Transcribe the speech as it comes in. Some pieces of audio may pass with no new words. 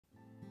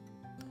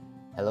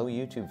Hello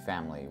YouTube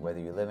family, whether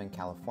you live in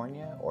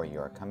California or you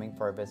are coming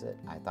for a visit,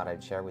 I thought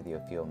I'd share with you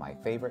a few of my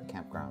favorite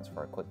campgrounds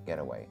for a quick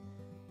getaway.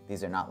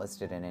 These are not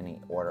listed in any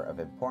order of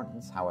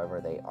importance,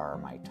 however they are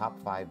my top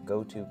 5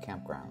 go-to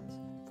campgrounds.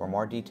 For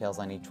more details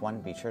on each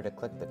one, be sure to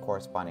click the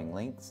corresponding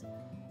links.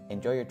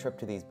 Enjoy your trip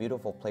to these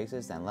beautiful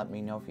places and let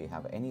me know if you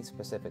have any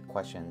specific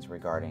questions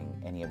regarding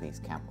any of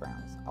these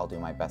campgrounds. I'll do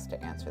my best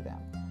to answer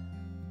them.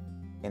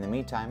 In the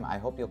meantime, I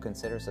hope you'll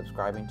consider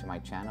subscribing to my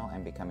channel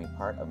and becoming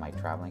part of my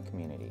traveling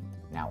community.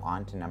 Now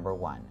on to number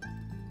 1.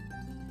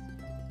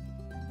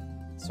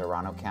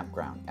 Serrano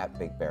Campground at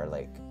Big Bear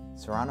Lake.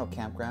 Serrano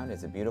Campground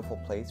is a beautiful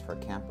place for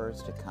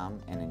campers to come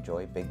and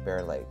enjoy Big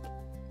Bear Lake.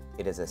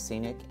 It is a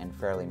scenic and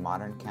fairly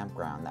modern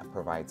campground that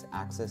provides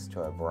access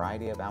to a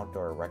variety of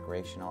outdoor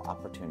recreational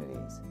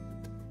opportunities.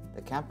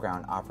 The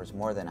campground offers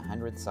more than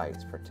 100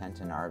 sites for tent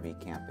and RV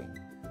camping.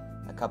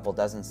 A couple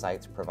dozen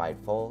sites provide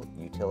full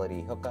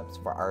utility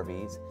hookups for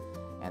RVs,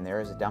 and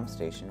there is a dump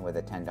station with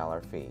a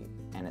 $10 fee,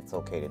 and it's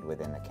located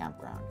within the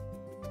campground.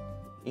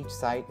 Each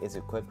site is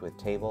equipped with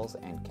tables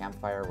and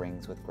campfire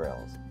rings with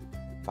grills.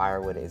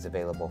 Firewood is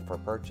available for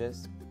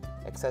purchase.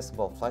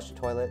 Accessible flush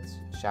toilets,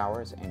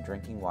 showers, and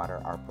drinking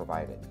water are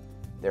provided.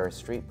 There is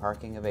street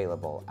parking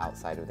available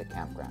outside of the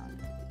campground.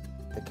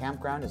 The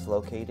campground is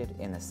located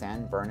in the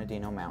San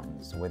Bernardino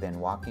Mountains within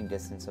walking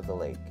distance of the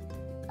lake.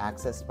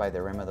 Accessed by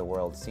the Rim of the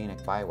World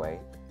Scenic Byway,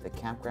 the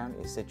campground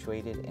is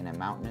situated in a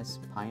mountainous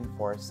pine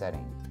forest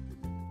setting.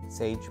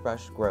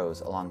 Sagebrush grows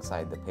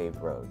alongside the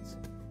paved roads.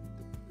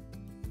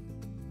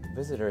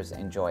 Visitors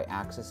enjoy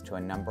access to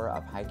a number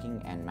of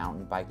hiking and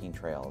mountain biking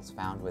trails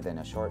found within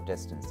a short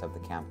distance of the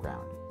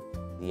campground.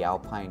 The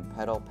Alpine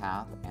Pedal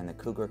Path and the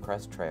Cougar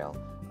Crest Trail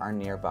are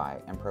nearby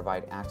and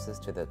provide access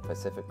to the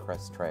Pacific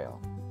Crest Trail.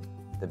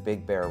 The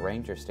Big Bear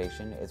Ranger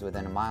Station is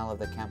within a mile of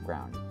the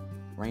campground.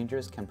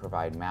 Rangers can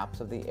provide maps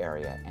of the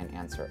area and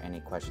answer any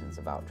questions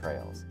about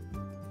trails.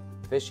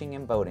 Fishing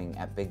and boating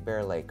at Big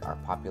Bear Lake are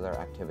popular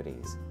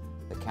activities.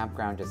 The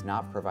campground does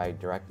not provide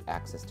direct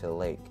access to the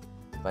lake,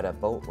 but a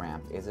boat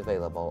ramp is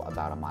available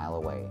about a mile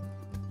away.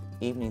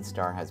 Evening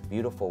Star has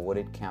beautiful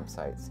wooded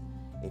campsites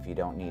if you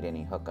don't need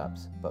any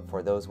hookups, but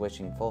for those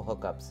wishing full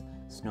hookups,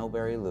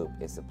 Snowberry Loop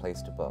is the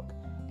place to book,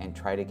 and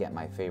try to get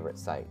my favorite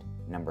site,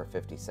 number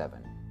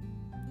 57.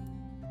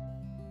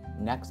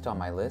 Next on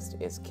my list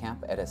is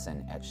Camp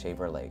Edison at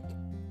Shaver Lake.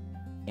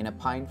 In a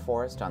pine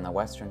forest on the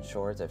western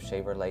shores of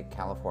Shaver Lake,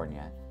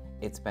 California,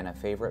 it's been a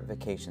favorite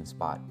vacation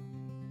spot.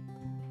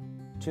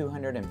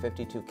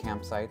 252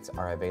 campsites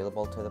are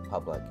available to the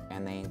public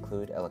and they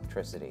include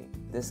electricity.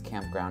 This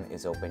campground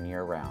is open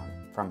year-round.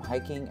 From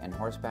hiking and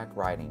horseback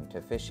riding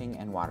to fishing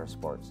and water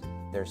sports,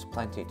 there's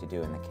plenty to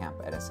do in the Camp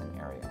Edison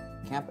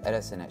area. Camp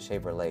Edison at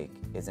Shaver Lake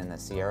is in the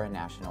Sierra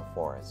National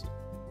Forest,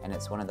 and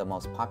it's one of the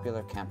most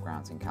popular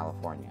campgrounds in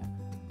California.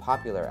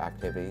 Popular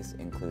activities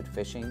include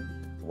fishing,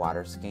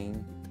 water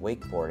skiing,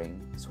 wakeboarding,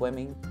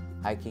 swimming,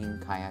 hiking,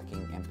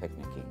 kayaking, and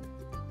picnicking.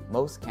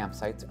 Most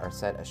campsites are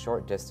set a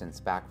short distance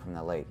back from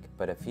the lake,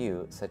 but a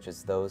few, such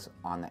as those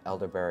on the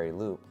Elderberry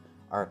Loop,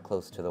 are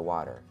close to the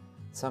water.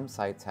 Some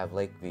sites have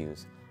lake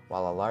views,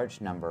 while a large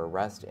number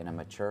rest in a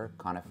mature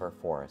conifer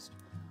forest.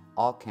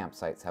 All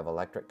campsites have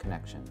electric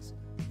connections.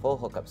 Full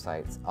hookup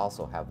sites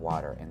also have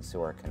water and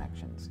sewer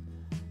connections.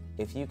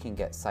 If you can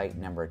get site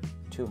number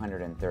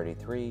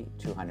 233,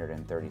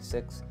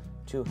 236,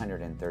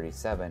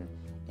 237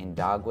 in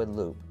Dogwood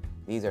Loop,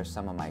 these are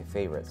some of my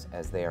favorites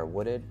as they are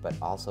wooded but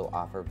also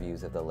offer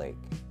views of the lake.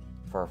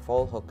 For a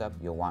full hookup,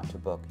 you'll want to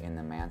book in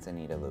the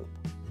Manzanita Loop.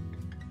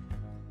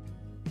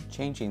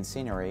 Changing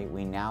scenery,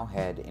 we now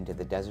head into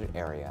the desert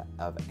area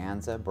of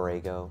Anza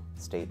Borrego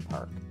State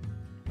Park.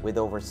 With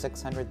over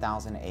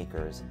 600,000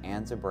 acres,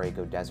 Anza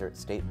Borrego Desert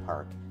State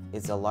Park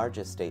is the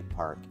largest state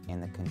park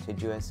in the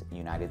contiguous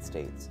United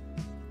States.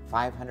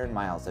 500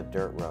 miles of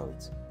dirt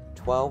roads,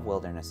 12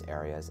 wilderness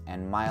areas,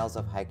 and miles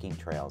of hiking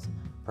trails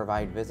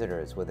provide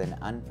visitors with an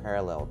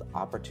unparalleled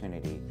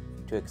opportunity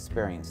to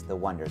experience the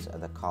wonders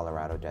of the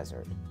Colorado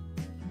Desert.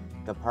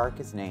 The park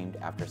is named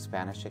after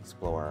Spanish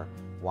explorer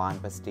Juan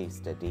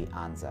Bautista de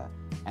Anza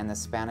and the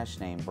Spanish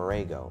name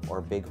Borrego, or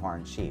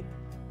bighorn sheep.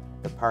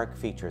 The park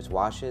features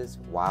washes,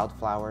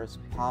 wildflowers,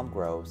 palm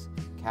groves,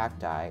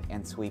 cacti,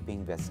 and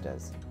sweeping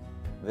vistas.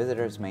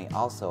 Visitors may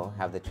also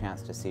have the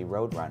chance to see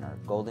roadrunner,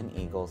 golden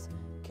eagles,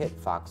 kit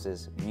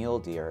foxes, mule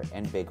deer,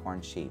 and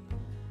bighorn sheep,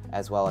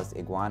 as well as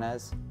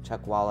iguanas,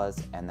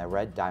 chuckwallas, and the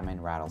red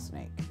diamond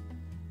rattlesnake.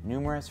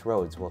 Numerous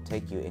roads will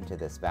take you into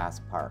this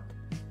vast park.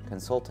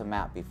 Consult a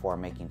map before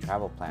making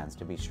travel plans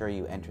to be sure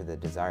you enter the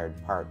desired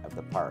part of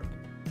the park.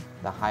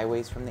 The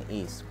highways from the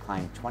east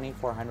climb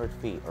 2,400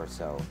 feet or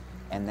so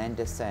and then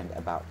descend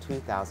about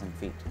 2,000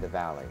 feet to the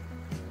valley.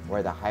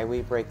 Where the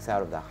highway breaks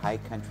out of the high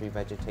country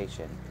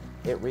vegetation,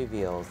 it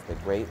reveals the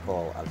Great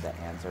Bowl of the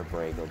Anza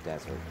Borrego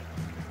Desert.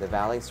 The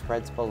valley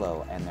spreads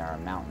below and there are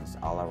mountains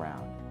all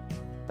around.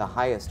 The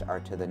highest are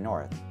to the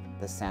north,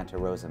 the Santa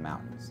Rosa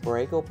Mountains.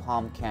 Borrego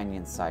Palm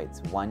Canyon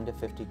sites 1 to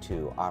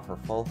 52 offer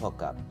full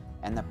hookup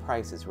and the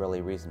price is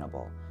really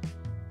reasonable.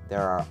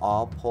 There are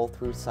all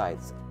pull-through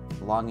sites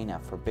long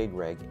enough for big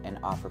rig, and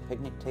offer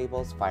picnic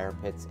tables, fire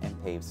pits,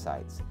 and paved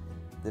sites.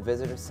 The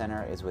visitor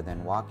center is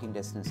within walking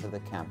distance of the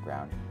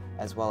campground,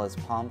 as well as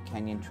Palm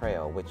Canyon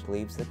Trail, which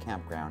leaves the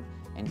campground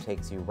and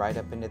takes you right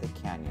up into the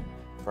canyon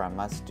for a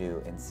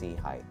must-do and see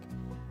hike.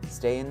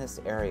 Stay in this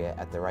area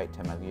at the right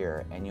time of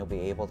year and you'll be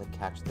able to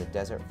catch the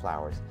desert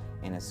flowers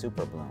in a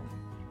super bloom.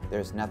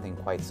 There's nothing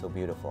quite so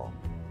beautiful.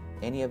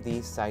 Any of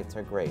these sites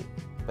are great,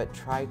 but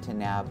try to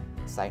nab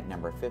site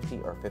number 50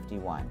 or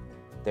 51.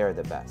 They're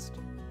the best.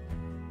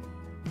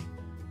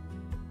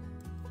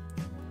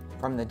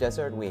 From the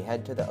desert, we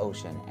head to the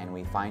ocean and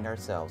we find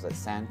ourselves at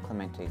San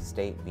Clemente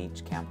State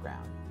Beach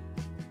Campground.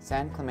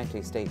 San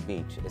Clemente State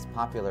Beach is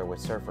popular with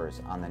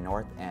surfers on the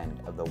north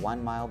end of the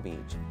 1 mile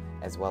beach,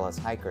 as well as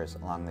hikers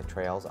along the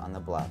trails on the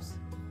bluffs.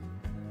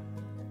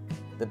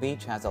 The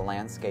beach has a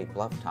landscape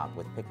bluff top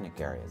with picnic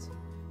areas.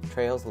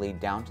 Trails lead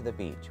down to the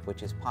beach,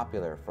 which is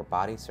popular for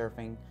body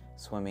surfing,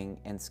 swimming,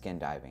 and skin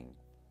diving.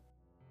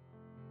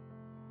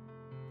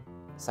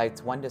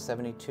 Sites 1 to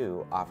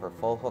 72 offer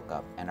full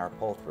hookup and are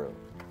pull-through.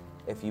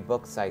 If you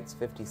book sites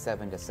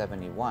 57 to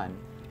 71,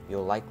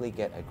 you'll likely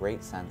get a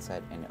great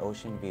sunset and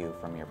ocean view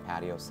from your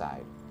patio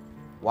side.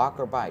 Walk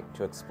or bike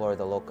to explore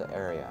the local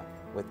area,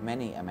 with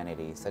many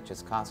amenities such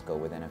as Costco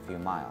within a few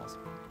miles.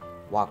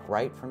 Walk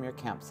right from your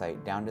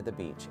campsite down to the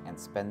beach and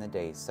spend the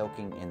day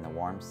soaking in the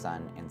warm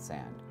sun and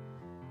sand.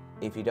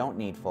 If you don't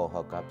need full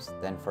hookups,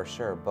 then for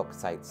sure book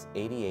sites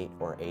 88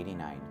 or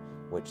 89,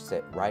 which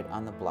sit right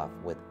on the bluff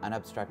with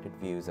unobstructed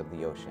views of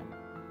the ocean.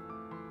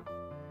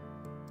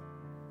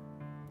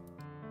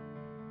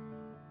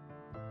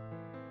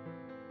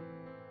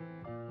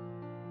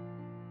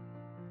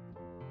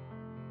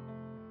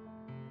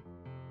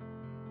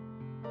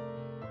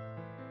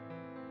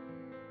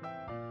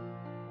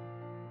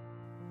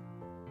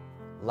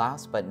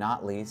 Last but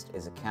not least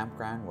is a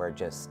campground where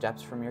just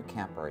steps from your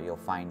camper you'll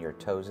find your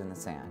toes in the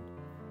sand.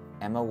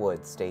 Emma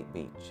Woods State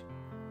Beach.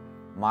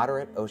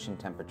 Moderate ocean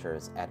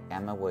temperatures at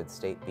Emma Woods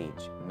State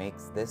Beach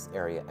makes this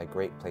area a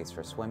great place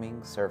for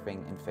swimming,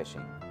 surfing, and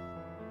fishing.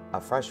 A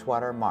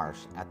freshwater marsh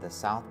at the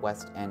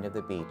southwest end of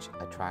the beach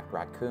attract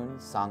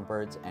raccoons,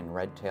 songbirds, and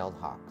red-tailed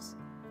hawks.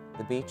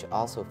 The beach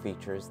also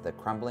features the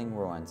crumbling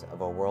ruins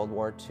of a World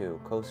War II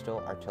coastal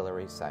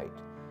artillery site.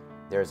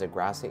 There is a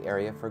grassy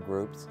area for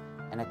groups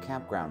and a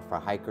campground for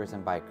hikers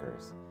and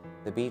bikers.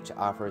 The beach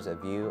offers a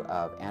view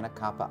of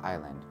Anacapa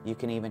Island. You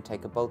can even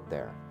take a boat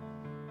there.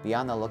 Be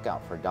on the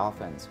lookout for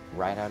dolphins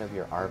right out of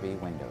your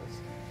RV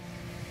windows.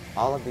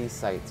 All of these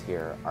sites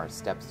here are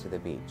steps to the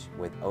beach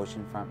with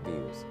oceanfront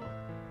views.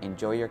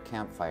 Enjoy your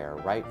campfire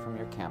right from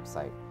your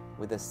campsite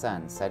with the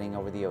sun setting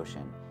over the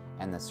ocean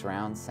and the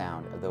surround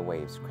sound of the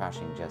waves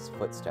crashing just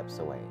footsteps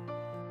away.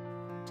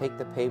 Take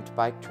the paved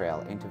bike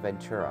trail into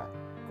Ventura,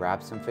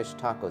 grab some fish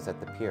tacos at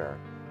the pier,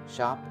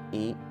 shop,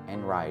 eat,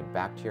 and ride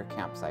back to your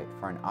campsite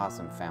for an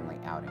awesome family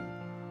outing.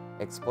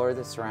 Explore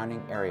the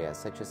surrounding areas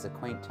such as the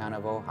quaint town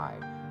of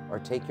Ojai, or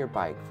take your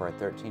bike for a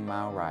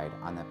 13-mile ride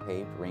on the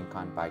paved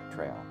Rincon Bike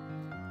Trail.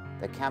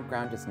 The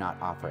campground does not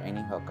offer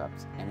any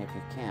hookups, and if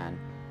you can,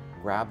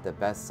 grab the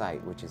best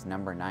site, which is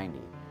number 90,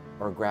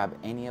 or grab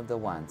any of the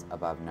ones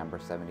above number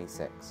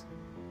 76.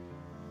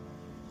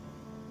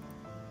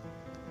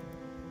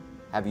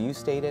 Have you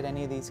stayed at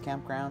any of these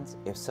campgrounds?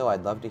 If so,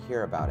 I'd love to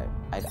hear about it.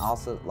 I'd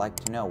also like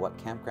to know what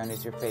campground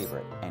is your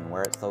favorite and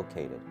where it's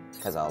located,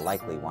 because I'll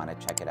likely want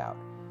to check it out.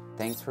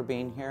 Thanks for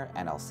being here,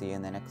 and I'll see you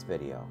in the next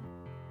video.